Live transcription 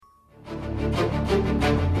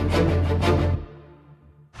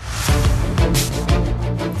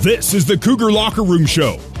This is the Cougar Locker Room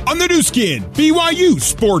Show on the new skin, BYU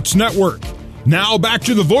Sports Network. Now back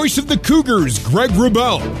to the voice of the Cougars, Greg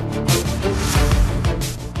Wrubell.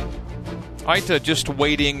 All right, just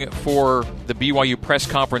waiting for the BYU press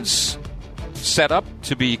conference setup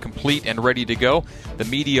to be complete and ready to go. The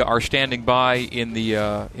media are standing by in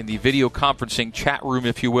the video conferencing chat room,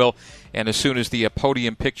 if you will. And as soon as the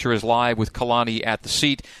podium picture is live with Kalani at the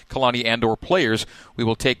seat, Kalani and/or players, we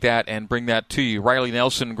will take that and bring that to you. Riley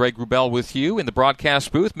Nelson, Greg Wrubell with you in the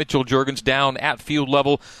broadcast booth. Mitchell Juergens down at field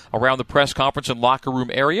level around the press conference and locker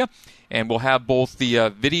room area. And we'll have both the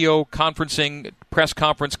video conferencing, press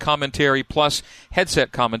conference commentary, plus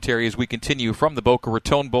headset commentary as we continue from the Boca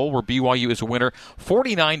Raton Bowl, where BYU is a winner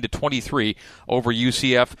 49-23 over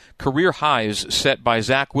UCF. Career highs set by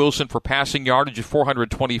Zach Wilson for passing yardage at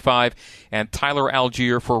 425 and Tyler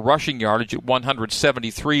Algier for rushing yardage at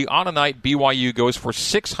 173. On a night, BYU goes for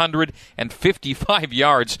 655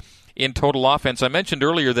 yards in total offense. I mentioned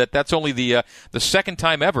earlier that that's only the second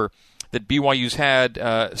time ever that BYU's had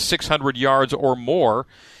 600 yards or more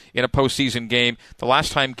in a postseason game. The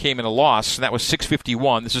last time came in a loss, and that was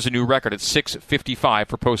 651. This is a new record at 655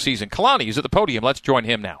 for postseason. Kalani is at the podium. Let's join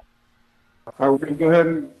him now. We're going to go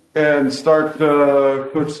ahead and start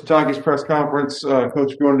Coach Sitake's press conference.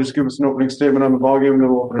 Coach, if you want to just give us an opening statement on the ballgame, and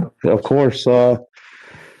then we'll open it. Of course.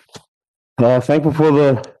 Thankful for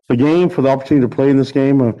the game, for the opportunity to play in this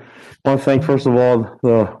game. I want to thank, first of all,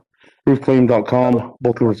 the roofclaim.com,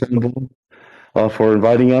 Boca Raton Bowl, for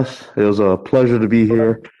inviting us. It was a pleasure to be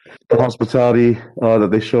here. The hospitality that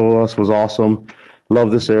they showed us was awesome. Love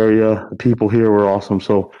this area. The people here were awesome.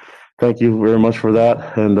 So thank you very much for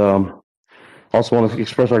that. And also want to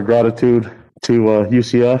express our gratitude to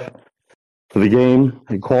UCF for the game,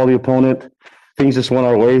 a quality opponent. Things just went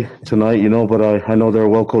our way tonight, but I know they're a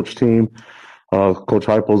well-coached team. Coach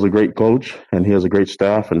Heupel is a great coach, and he has a great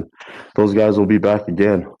staff, and those guys will be back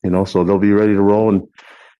again, so they'll be ready to roll.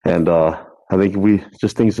 And I think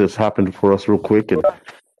things just happened for us real quick and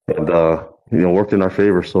worked in our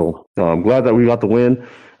favor. So I'm glad that we got the win.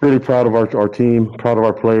 Really proud of our team, proud of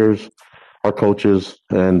our players, our coaches,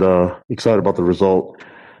 and excited about the result.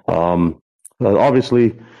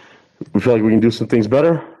 Obviously, we feel like we can do some things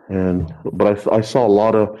better, but I saw a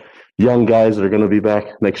lot of young guys that are going to be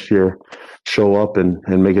back next year show up and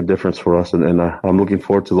make a difference for us. And I'm looking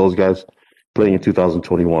forward to those guys playing in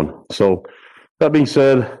 2021. So that being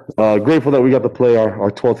said, grateful that we got to play our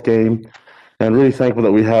 12th game and really thankful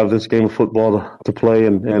that we have this game of football to play.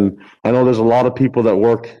 And I know there's a lot of people that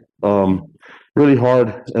work really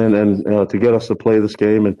hard and to get us to play this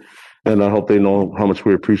game. And I hope they know how much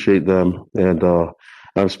we appreciate them. And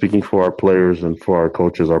I'm speaking for our players and for our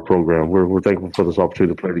coaches, our program. We're thankful for this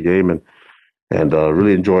opportunity to play the game and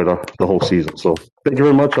really enjoyed the whole season. So thank you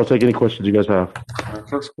very much. I'll take any questions you guys have. Our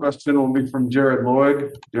first question will be from Jared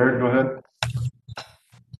Lloyd. Jared, go ahead.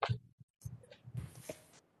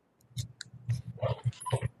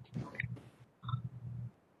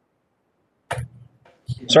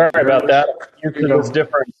 Sorry about that.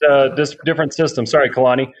 It's different system. Sorry,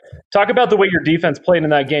 Kalani. Talk about the way your defense played in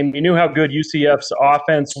that game. You knew how good UCF's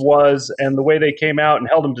offense was and the way they came out and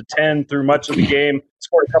held them to 10 through much of the game,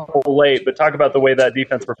 scored a couple late, but talk about the way that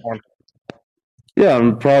defense performed. Yeah,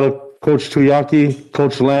 I'm proud of Coach Tuyaki,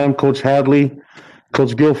 Coach Lamb, Coach Hadley,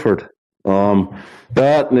 Coach Guilford.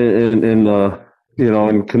 That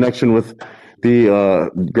in connection with the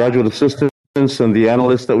graduate assistants and the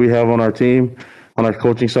analysts that we have on our team, on our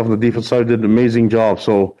coaching staff on the defense side, did an amazing job.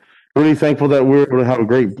 So really thankful that we were able to have a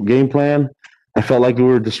great game plan. I felt like we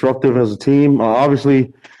were disruptive as a team.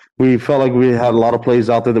 Obviously, we felt like we had a lot of plays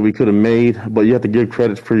out there that we could have made, but you have to give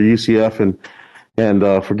credit for UCF and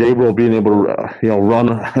for Gabriel being able to run.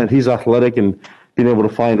 And he's athletic and being able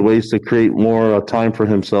to find ways to create more time for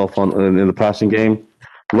himself in the passing game.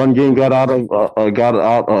 Run game got out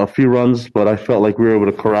a few runs, but I felt like we were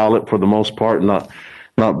able to corral it for the most part and not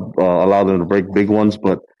allow them to break big ones.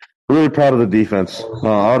 But really proud of the defense.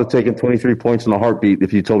 I would have taken 23 points in a heartbeat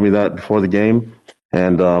if you told me that before the game.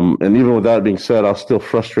 And even with that being said, I was still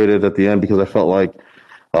frustrated at the end because I felt like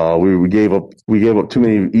we gave up too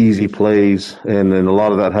many easy plays, and a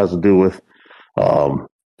lot of that has to do with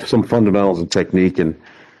some fundamentals and technique, and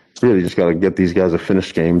really just got to get these guys to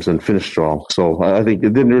finish games and finish strong. So I think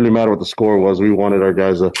it didn't really matter what the score was. We wanted our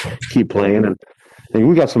guys to keep playing, and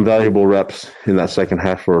we got some valuable reps in that second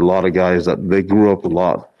half for a lot of guys that they grew up a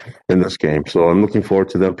lot in this game. So I'm looking forward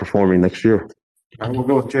to them performing next year. And we'll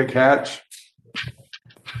go with Jake Hatch.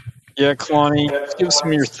 Yeah, Kalani, give us some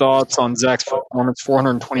of your thoughts on Zach's performance.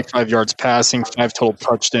 425 yards passing, 5 total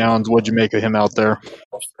touchdowns. What'd you make of him out there?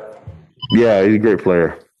 Yeah, he's a great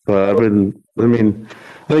player. I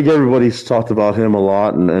think everybody's talked about him a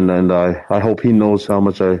lot, and I hope he knows how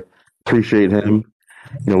much I appreciate him.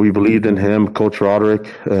 We believed in him, Coach Roderick,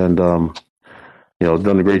 and done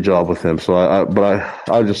a great job with him. So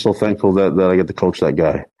I'm just so thankful that I get to coach that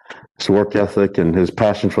guy. His work ethic and his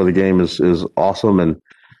passion for the game is awesome, and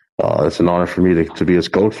it's an honor for me to be his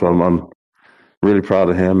coach. So I'm really proud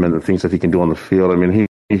of him and the things that he can do on the field. I mean,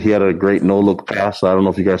 he had a great no-look pass. I don't know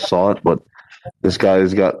if you guys saw it, but this guy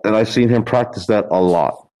has got – and I've seen him practice that a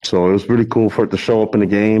lot. So it was really cool for it to show up in the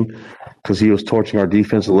game because he was torching our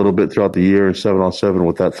defense a little bit throughout the year in 7-on-7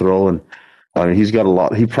 with that throw. And I mean, he's got a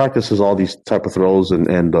lot. He practices all these type of throws, and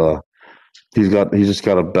he's just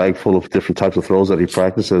got a bag full of different types of throws that he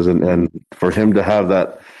practices. And for him to have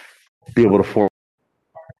that, be able to form.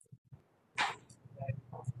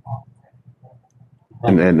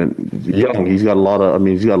 And young, he's got a lot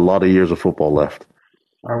of years of football left.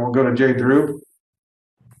 All right, we'll go to Jay Drew.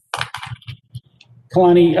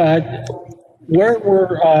 Kalani, where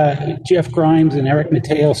were Jeff Grimes and Eric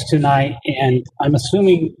Mateos tonight? And I'm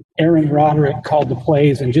assuming Aaron Roderick called the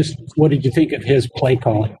plays. And just what did you think of his play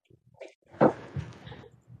calling?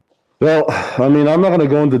 Well, I mean, I'm not going to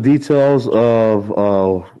go into details of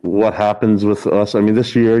what happens with us. I mean,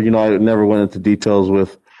 this year, I never went into details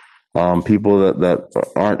with people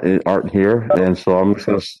that aren't here, and so I'm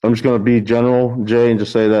just going to be general, Jay, and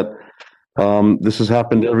just say that this has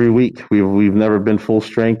happened every week. We've never been full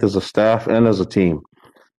strength as a staff and as a team,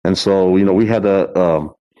 and so we had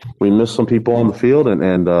to we missed some people on the field,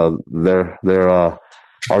 and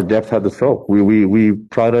our depth had to throw. We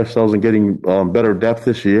pride ourselves in getting better depth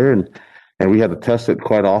this year, and we had to test it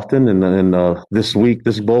quite often. And this week,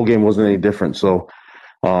 this bowl game wasn't any different. So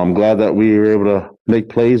I'm glad that we were able to make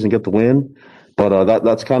plays and get the win. But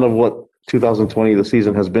that's kind of what 2020, the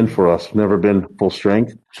season, has been for us. Never been full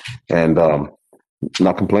strength, and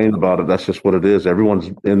not complaining about it. That's just what it is.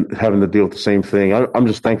 Everyone's having to deal with the same thing. I'm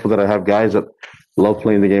just thankful that I have guys that love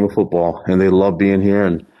playing the game of football, and they love being here,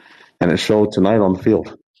 and it showed tonight on the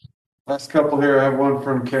field. Last couple here. I have one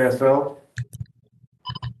from KSL.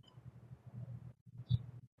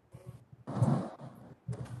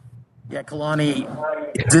 Yeah, Kalani,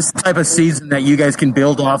 is this type of season that you guys can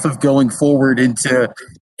build off of going forward into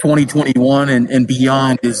 2021 and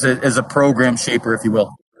beyond as a program shaper, if you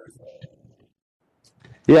will?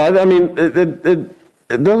 Yeah, I mean, it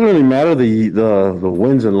doesn't really matter the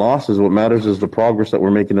wins and losses. What matters is the progress that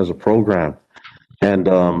we're making as a program. And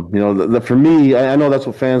for me, I know that's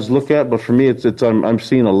what fans look at, but for me, I'm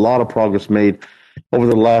seeing a lot of progress made over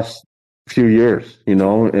the last few years.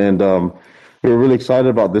 And we were really excited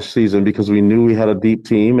about this season because we knew we had a deep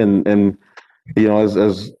team, and as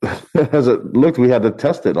as it looked, we had to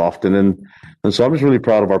test it often, and so I'm just really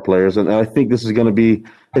proud of our players, and I think this is going to be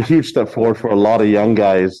a huge step forward for a lot of young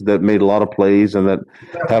guys that made a lot of plays and that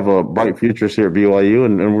have a bright futures here at BYU,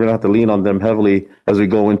 and we're going to have to lean on them heavily as we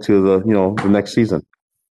go into the next season.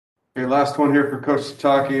 Okay, last one here for Coach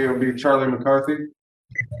Sitake. It'll be Charlie McCarthy.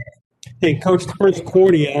 Hey, Coach, the first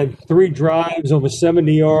quarter, you had 3 drives over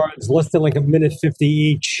 70 yards, less than like a minute 50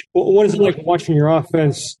 each. What is it like watching your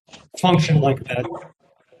offense function like that?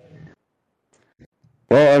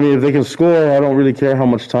 Well, I mean, if they can score, I don't really care how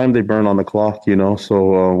much time they burn on the clock,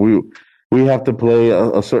 So we have to play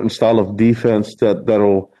a certain style of defense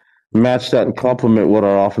that'll match that and complement what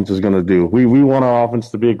our offense is going to do. We want our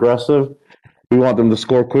offense to be aggressive. We want them to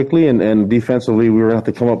score quickly, and defensively, we were going to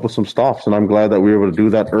have to come up with some stops. And I'm glad that we were able to do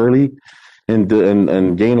that early and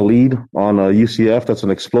gain a lead on UCF. That's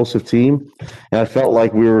an explosive team. And I felt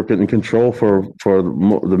like we were in control for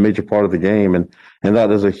the major part of the game. And that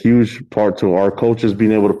is a huge part to our coaches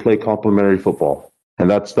being able to play complementary football. And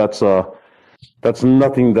that's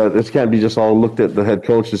nothing that this can't be just all looked at the head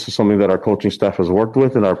coach. This is something that our coaching staff has worked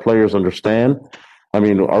with and our players understand. I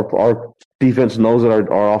mean, our defense knows that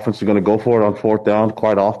our offense is going to go for it on 4th down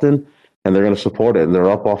quite often, and they're going to support it, and they're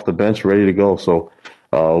up off the bench ready to go. So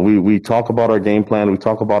we talk about our game plan, we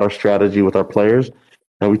talk about our strategy with our players,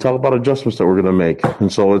 and we talk about adjustments that we're going to make.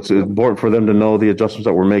 And so it's important for them to know the adjustments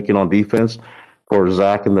that we're making on defense, for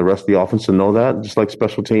Zach and the rest of the offense to know that, just like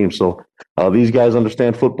special teams. So these guys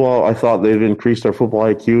understand football. I thought they've increased their football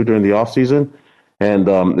IQ during the offseason, and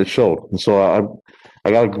it showed. And so I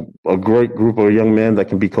got a great group of young men that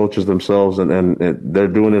can be coaches themselves, and they're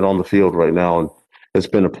doing it on the field right now. And it's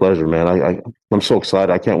been a pleasure, man. I'm so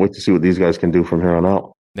excited. I can't wait to see what these guys can do from here on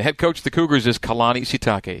out. The head coach of the Cougars is Kalani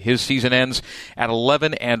Sitake. His season ends at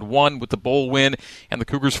 11-1 with the bowl win and the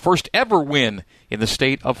Cougars' first ever win in the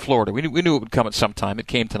state of Florida. We knew it would come at some time. It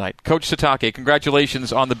came tonight. Coach Sitake,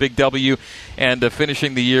 congratulations on the big W and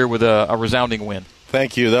finishing the year with a resounding win.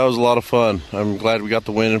 Thank you. That was a lot of fun. I'm glad we got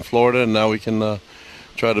the win in Florida, and now we can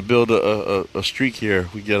try to build a streak here.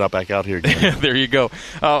 We get back out here again. There you go.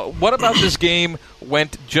 What about this game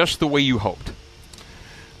went just the way you hoped?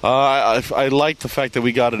 I like the fact that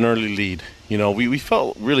we got an early lead. We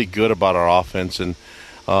felt really good about our offense, and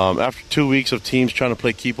after 2 weeks of teams trying to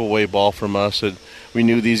play keep-away ball from us, we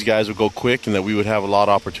knew these guys would go quick and that we would have a lot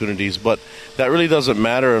of opportunities. But that really doesn't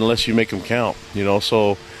matter unless you make them count.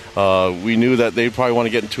 So we knew that they probably want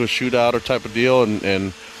to get into a shootout or type of deal,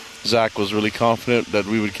 and Zach was really confident that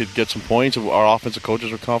we could get some points. Our offensive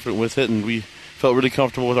coaches were confident with it, and we felt really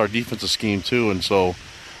comfortable with our defensive scheme too. And so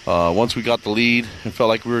once we got the lead and felt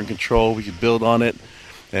like we were in control, we could build on it,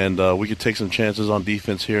 and we could take some chances on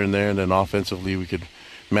defense here and there, and then offensively we could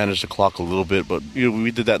manage the clock a little bit. But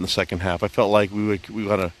we did that in the second half. I felt like we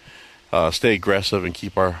got to stay aggressive and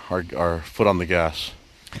keep our foot on the gas.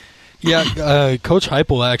 Yeah, Coach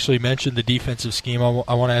Heupel actually mentioned the defensive scheme.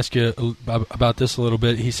 I want to ask you about this a little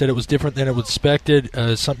bit. He said it was different than it was expected,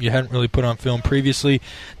 something you hadn't really put on film previously.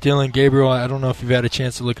 Dillon Gabriel, I don't know if you've had a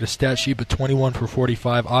chance to look at a stat sheet, but 21 for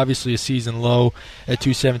 45, obviously a season low at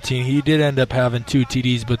 217. He did end up having 2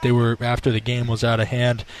 TDs, but they were after the game was out of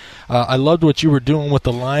hand. I loved what you were doing with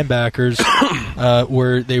the linebackers,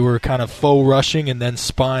 where they were kind of faux rushing and then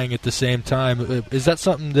spying at the same time. Is that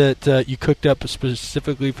something that you cooked up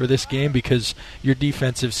specifically for this game, because your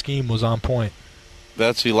defensive scheme was on point?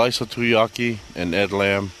 That's Elisa Tuyaki and Ed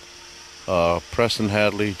Lamb, Preston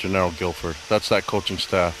Hadley, Gennaro Guilford. That's that coaching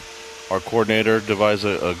staff. Our coordinator devised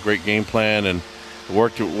a great game plan and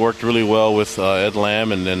worked really well with Ed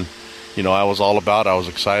Lamb, and then I was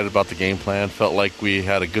excited about the game plan, felt like we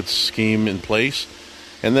had a good scheme in place,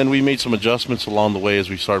 and then we made some adjustments along the way as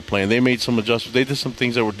we started playing. They made some adjustments. They did some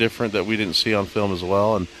things that were different that we didn't see on film as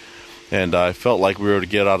well, and I felt like we were able to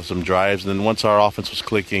get out of some drives. And then once our offense was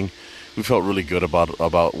clicking, we felt really good about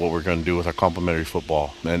what we're going to do with our complementary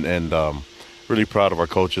football. And really proud of our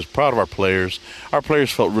coaches, proud of our players. Our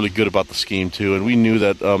players felt really good about the scheme too, and we knew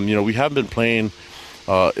that we haven't been playing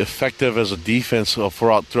effective as a defense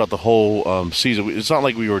throughout the whole season. It's not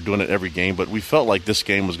like we were doing it every game, but we felt like this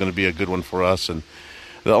game was going to be a good one for us. And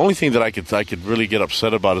the only thing that I could really get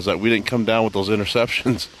upset about is that we didn't come down with those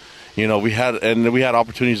interceptions. We had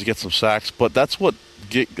opportunities to get some sacks, but that's what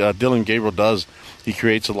Dillon Gabriel does. He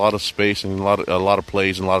creates a lot of space and a lot of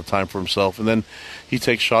plays and a lot of time for himself, and then he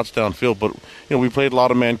takes shots downfield. But we played a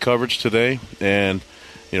lot of man coverage today, and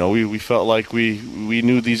we felt like we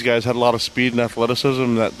knew these guys had a lot of speed and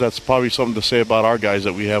athleticism. That's probably something to say about our guys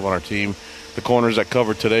that we have on our team. The corners that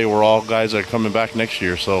covered today were all guys that are coming back next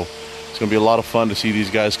year, so it's going to be a lot of fun to see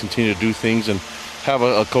these guys continue to do things and have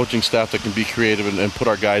a coaching staff that can be creative and put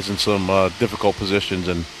our guys in some difficult positions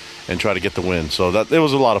and try to get the win. So it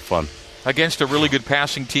was a lot of fun. Against a really good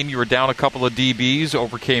passing team, you were down a couple of DBs,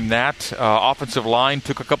 overcame that. Offensive line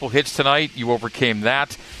took a couple hits tonight, you overcame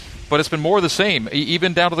that. But it's been more of the same,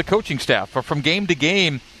 even down to the coaching staff. From game to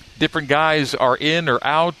game, different guys are in or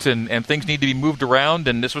out, and things need to be moved around,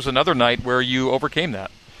 and this was another night where you overcame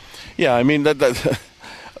that. Yeah, I mean, the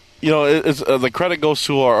credit goes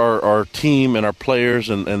to our team and our players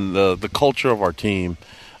and the culture of our team.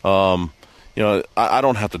 I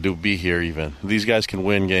don't have to be here even. These guys can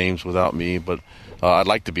win games without me, but I'd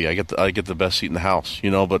like to be. I get the best seat in the house,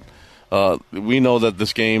 But we know that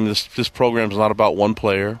this game, this program is not about one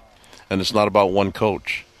player, and it's not about one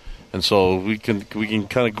coach. And so we can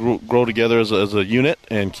kind of grow together as a unit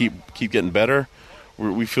and keep getting better.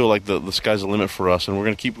 We feel like the sky's the limit for us, and we're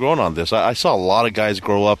going to keep growing on this. I saw a lot of guys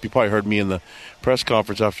grow up. You probably heard me in the press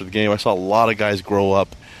conference after the game. I saw a lot of guys grow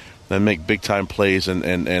up and make big-time plays, and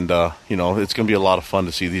it's going to be a lot of fun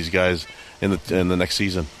to see these guys in the next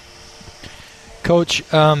season. Coach,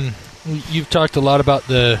 you've talked a lot about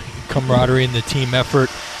the camaraderie and the team effort.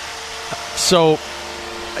 So,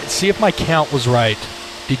 see if my count was right.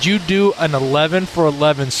 Did you do an 11 for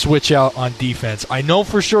 11 switch out on defense? I know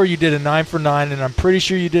for sure you did a 9 for 9, and I'm pretty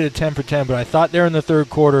sure you did a 10 for 10, but I thought there in the third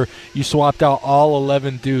quarter you swapped out all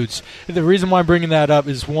 11 dudes. The reason why I'm bringing that up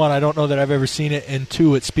is, one, I don't know that I've ever seen it, and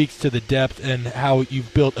two, it speaks to the depth and how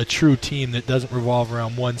you've built a true team that doesn't revolve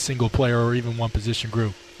around one single player or even one position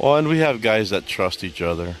group. Well, and we have guys that trust each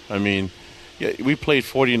other. I mean, we played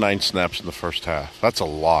 49 snaps in the first half. That's a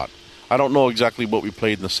lot. I don't know exactly what we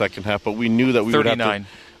played in the second half, but we knew that we 39. would have to.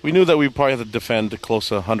 We knew that we probably had to defend close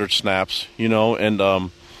to 100 snaps, and we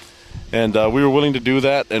were willing to do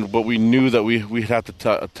that. But we knew that we'd have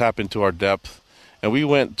to tap into our depth, and we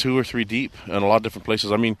went 2 or 3 deep in a lot of different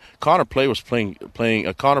places. I mean, Connor Pay was playing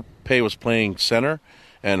center,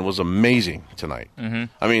 and was amazing tonight. Mm-hmm.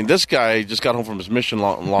 I mean, this guy just got home from his mission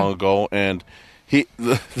long ago, and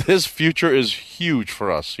his future is huge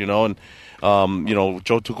for us, and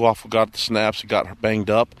Joe Tukuafu got the snaps. He got banged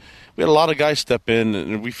up. We had a lot of guys step in,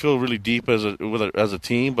 and we feel really deep as a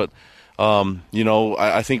team. But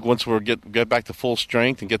I think once we get back to full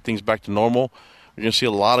strength and get things back to normal, we're going to see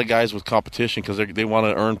a lot of guys with competition because they want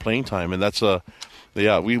to earn playing time, and that's we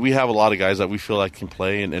have a lot of guys that we feel like can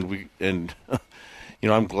play, and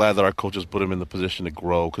I'm glad that our coaches put them in the position to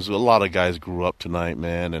grow because a lot of guys grew up tonight,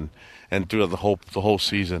 man, and throughout the whole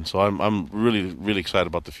season. So I'm really, really excited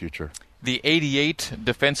about the future. The 88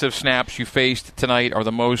 defensive snaps you faced tonight are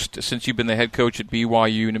the most since you've been the head coach at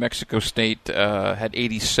BYU. New Mexico State had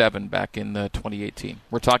 87 back in 2018.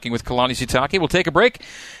 We're talking with Kalani Sitake. We'll take a break.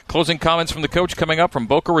 Closing comments from the coach coming up from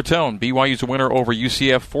Boca Raton. BYU's a winner over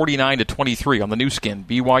UCF 49-23 on the new skin,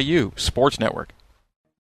 BYU Sports Network.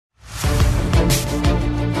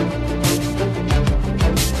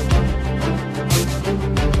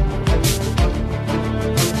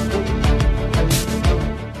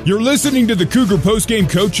 You're listening to the Cougar Postgame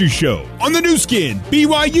Coaches Show on the new skin,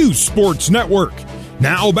 BYU Sports Network.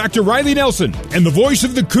 Now back to Riley Nelson and the voice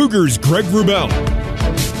of the Cougars, Greg Wrubell.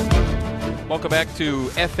 Welcome back to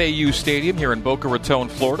FAU Stadium here in Boca Raton,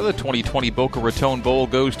 Florida. The 2020 Boca Raton Bowl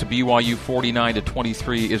goes to BYU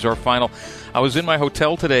 49-23 is our final. I was in my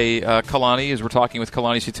hotel today, Kalani, as we're talking with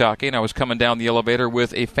Kalani Sitake, and I was coming down the elevator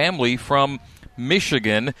with a family from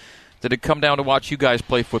Michigan that had come down to watch you guys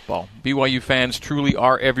play football. BYU fans truly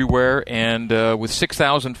are everywhere, and with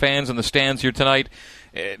 6,000 fans in the stands here tonight,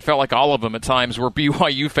 it felt like all of them at times were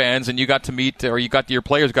BYU fans, and you got to meet, or your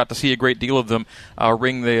players got to see a great deal of them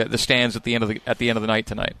ring the stands at the end of the night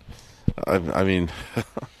tonight. I mean,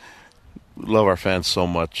 love our fans so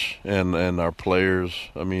much, and our players.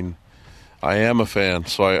 I mean, I am a fan,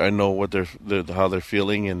 so I know what how they're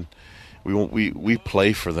feeling, and we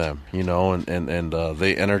play for them, and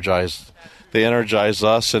they energize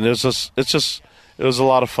us, and it was a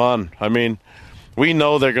lot of fun. I mean, we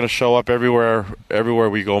know they're going to show up everywhere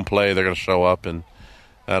we go and play. They're going to show up, and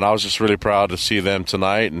I was just really proud to see them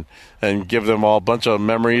tonight and give them all a bunch of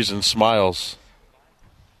memories and smiles.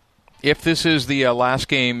 If this is the last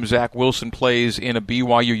game Zach Wilson plays in a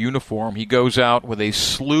BYU uniform, he goes out with a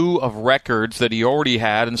slew of records that he already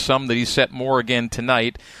had and some that he set more again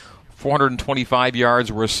tonight. 425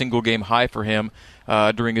 yards were a single-game high for him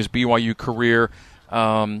during his BYU career.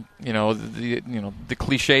 The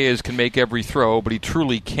cliche is can make every throw, but he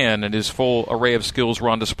truly can, and his full array of skills were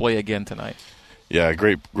on display again tonight. Yeah,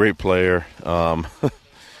 great player. A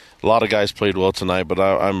lot of guys played well tonight, but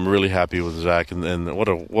I'm really happy with Zach, and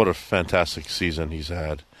what a fantastic season he's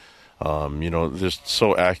had. Just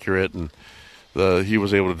so accurate, and he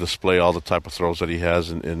was able to display all the type of throws that he has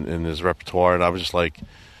in his repertoire, and I was just like,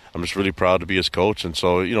 I'm just really proud to be his coach. And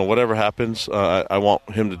so, whatever happens, I want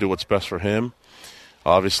him to do what's best for him.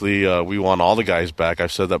 Obviously, we want all the guys back.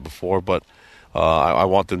 I've said that before, but I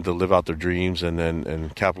want them to live out their dreams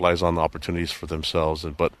and capitalize on the opportunities for themselves.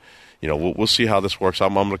 But we'll see how this works.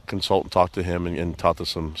 I'm going to consult and talk to him and talk to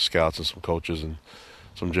some scouts and some coaches and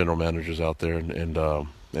some general managers out there, and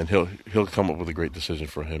he'll come up with a great decision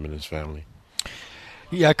for him and his family.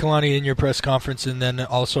 Yeah, Kalani, in your press conference and then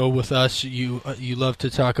also with us, you love to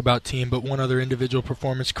talk about team, but one other individual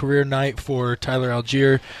performance, career night for Tyler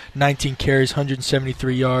Algier, 19 carries,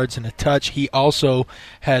 173 yards, and a touch. He also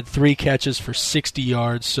had 3 catches for 60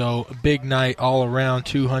 yards, so a big night all around,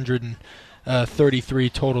 233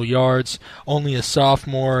 total yards. Only a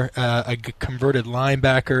sophomore, a converted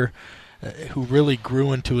linebacker, who really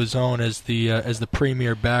grew into his own as the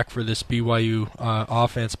premier back for this BYU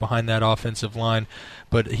offense behind that offensive line.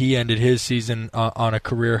 But he ended his season on a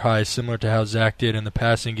career high, similar to how Zach did in the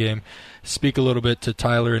passing game. Speak a little bit to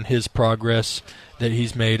Tyler and his progress that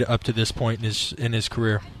he's made up to this point in his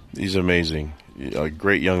career. He's amazing, a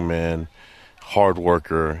great young man, hard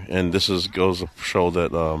worker, and this goes to show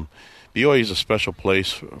that BYU is a special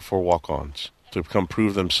place for walk-ons to come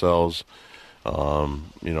prove themselves. And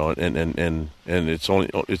it's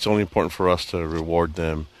only important for us to reward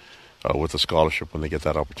them with a scholarship when they get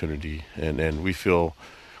that opportunity. And we felt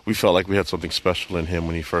like we had something special in him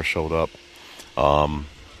when he first showed up,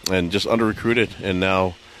 and just under-recruited. And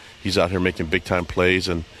now he's out here making big-time plays.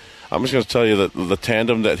 And I'm just going to tell you that the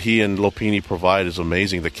tandem that he and Lopini provide is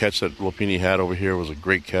amazing. The catch that Lopini had over here was a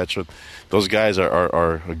great catch. Those guys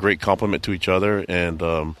are a great complement to each other,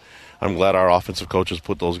 and I'm glad our offensive coaches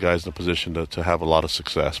put those guys in a position to have a lot of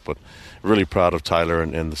success. But really proud of Tyler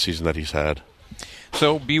and the season that he's had.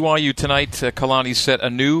 So BYU tonight, Kalani set a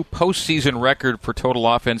new postseason record for total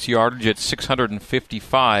offense yardage at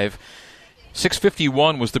 655.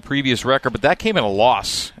 651 was the previous record, but that came in a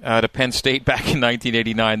loss to Penn State back in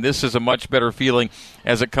 1989. This is a much better feeling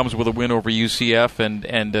as it comes with a win over UCF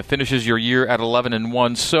and finishes your year at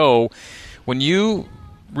 11-1. So when you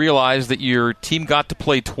realize that your team got to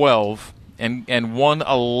play 12 and won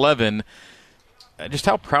 11, just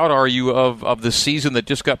how proud are you of the season that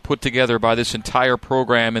just got put together by this entire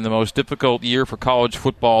program in the most difficult year for college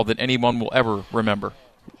football that anyone will ever remember?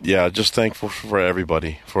 Yeah, just thankful for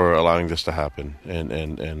everybody for allowing this to happen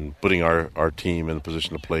and putting our team in a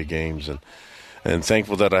position to play games, and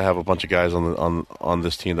thankful that I have a bunch of guys on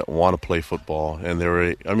this team that want to play football. And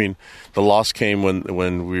the loss came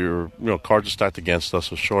when we were, cards were stacked against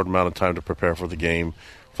us, a short amount of time to prepare for the game,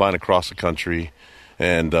 flying across the country,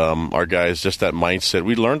 and our guys, just that mindset.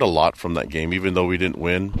 We learned a lot from that game, even though we didn't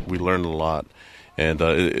win. We learned a lot, and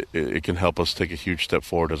it can help us take a huge step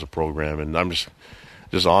forward as a program. And I'm just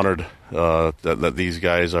honored that these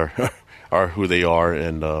guys are who they are,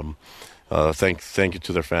 and thank you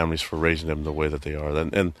to their families for raising them the way that they are,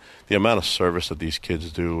 and the amount of service that these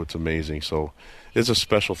kids do, it's amazing. So it's a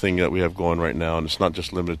special thing that we have going right now, and it's not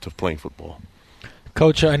just limited to playing football.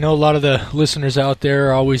 Coach, I know a lot of the listeners out there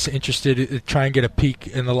are always interested to try and get a peek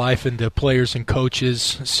in the life into players and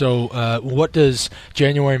coaches. So what does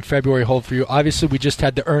January and February hold for you? Obviously, we just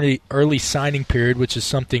had the early signing period, which is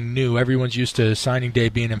something new. Everyone's used to signing day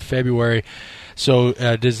being in February. So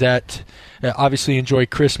does that obviously enjoy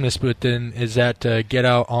Christmas, but then is that get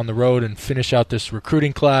out on the road and finish out this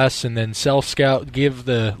recruiting class and then self-scout? Give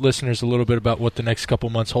the listeners a little bit about what the next couple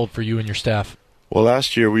months hold for you and your staff. Well,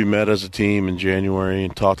 last year we met as a team in January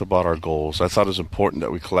and talked about our goals. I thought it was important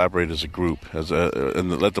that we collaborate as a group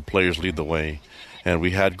and let the players lead the way. And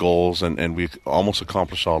we had goals, and we almost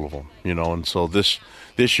accomplished all of them, And so this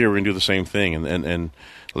year we're going to do the same thing. And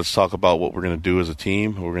let's talk about what we're going to do as a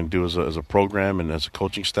team, what we're going to do as a program and as a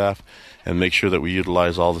coaching staff, and make sure that we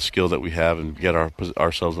utilize all the skill that we have and get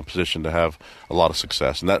ourselves in a position to have a lot of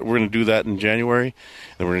success. And that we're going to do that in January,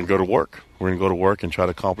 and we're going to go to work. We're going to go to work and try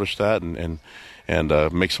to accomplish that and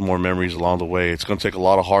make some more memories along the way. It's going to take a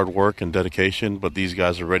lot of hard work and dedication, but these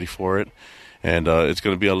guys are ready for it. And it's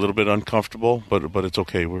going to be a little bit uncomfortable, but it's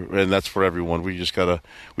okay. And that's for everyone. We just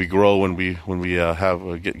we grow when we get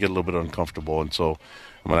a little bit uncomfortable. And so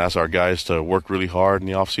I'm going to ask our guys to work really hard in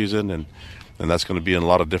the off season, and that's going to be in a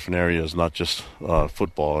lot of different areas, not just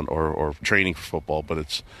football or training for football, but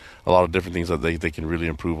it's a lot of different things that they can really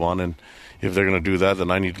improve on. And if they're going to do that, then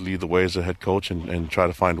I need to lead the way as a head coach and try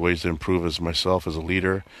to find ways to improve as myself, as a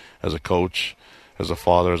leader, as a coach, as a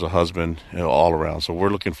father, as a husband, all around. So we're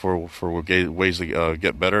looking for ways to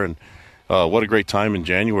get better. And what a great time in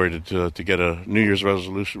January to get a New Year's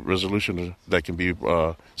resolution that can be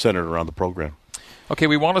centered around the program. Okay,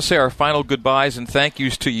 we want to say our final goodbyes and thank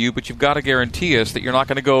yous to you, but you've got to guarantee us that you're not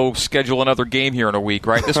going to go schedule another game here in a week,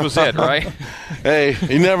 right? This was it, right? Hey,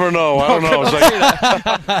 you never know. I don't know.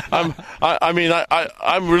 It's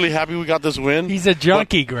I'm really happy we got this win. He's a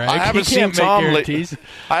junkie, Greg. I haven't seen Tom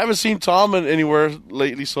I haven't seen Tom anywhere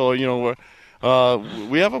lately, so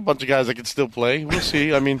we have a bunch of guys that can still play. We'll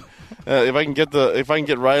see. If I can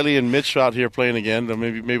get Riley and Mitch out here playing again, then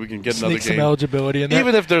maybe we can get another game. Some eligibility in there.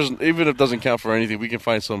 Even if it doesn't count for anything, we can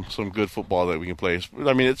find some good football that we can play.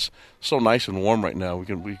 It's so nice and warm right now. We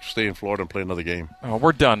can stay in Florida and play another game. Oh,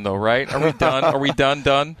 we're done though, right? Are we done? Are we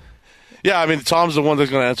done? Yeah, Tom's the one that's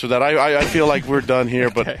going to answer that. I feel like we're done here,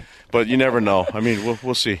 okay. But you never know.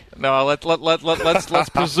 We'll see. No, let's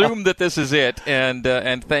presume that this is it. And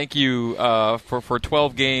thank you for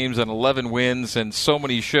 12 games and 11 wins and so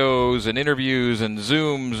many shows and interviews and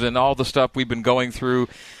Zooms and all the stuff we've been going through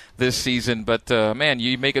this season. But man,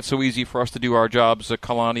 you make it so easy for us to do our jobs,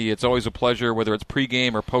 Kalani. It's always a pleasure, whether it's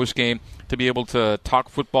pregame or postgame, to be able to talk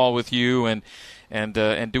football with you and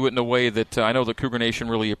do it in a way that I know the Cougar Nation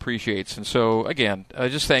really appreciates. And so, again,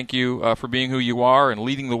 just thank you for being who you are and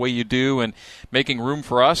leading the way you do and making room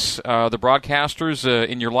for us, the broadcasters,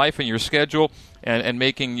 in your life and your schedule, and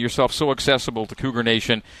making yourself so accessible to Cougar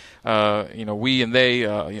Nation. We and they,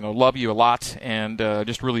 love you a lot and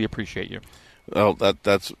just really appreciate you. Oh,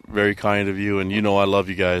 that's very kind of you, and I love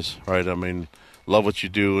you guys, right? Love what you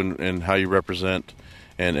do and how you represent.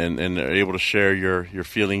 And are able to share your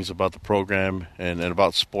feelings about the program and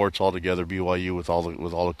about sports altogether, BYU with all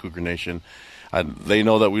the Cougar Nation. They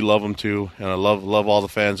know that we love them too, and I love all the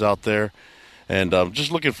fans out there. And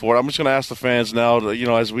just looking forward. I'm just going to ask the fans now,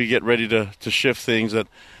 as we get ready to shift things, that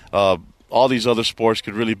all these other sports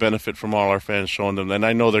could really benefit from all our fans showing them. And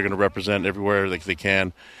I know they're going to represent everywhere they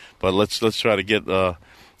can, but let's try to get a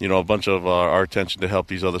bunch of our attention to help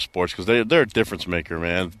these other sports, because they're a difference maker,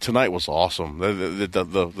 man. Tonight was awesome.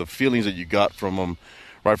 The feelings that you got from them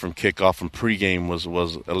right from kickoff and pregame was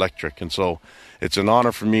electric. And so it's an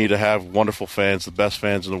honor for me to have wonderful fans, the best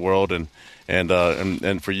fans in the world, and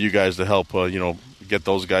for you guys to help get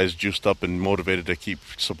those guys juiced up and motivated to keep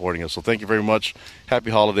supporting us. So thank you very much. Happy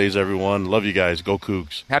holidays, everyone. Love you guys. Go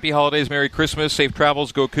Cougs. Happy holidays. Merry Christmas. Safe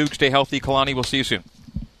travels. Go Cougs. Stay healthy. Kalani, we'll see you soon.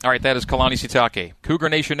 All right, that is Kalani Sitake. Cougar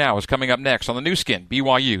Nation Now is coming up next on the new skin,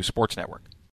 BYU Sports Network.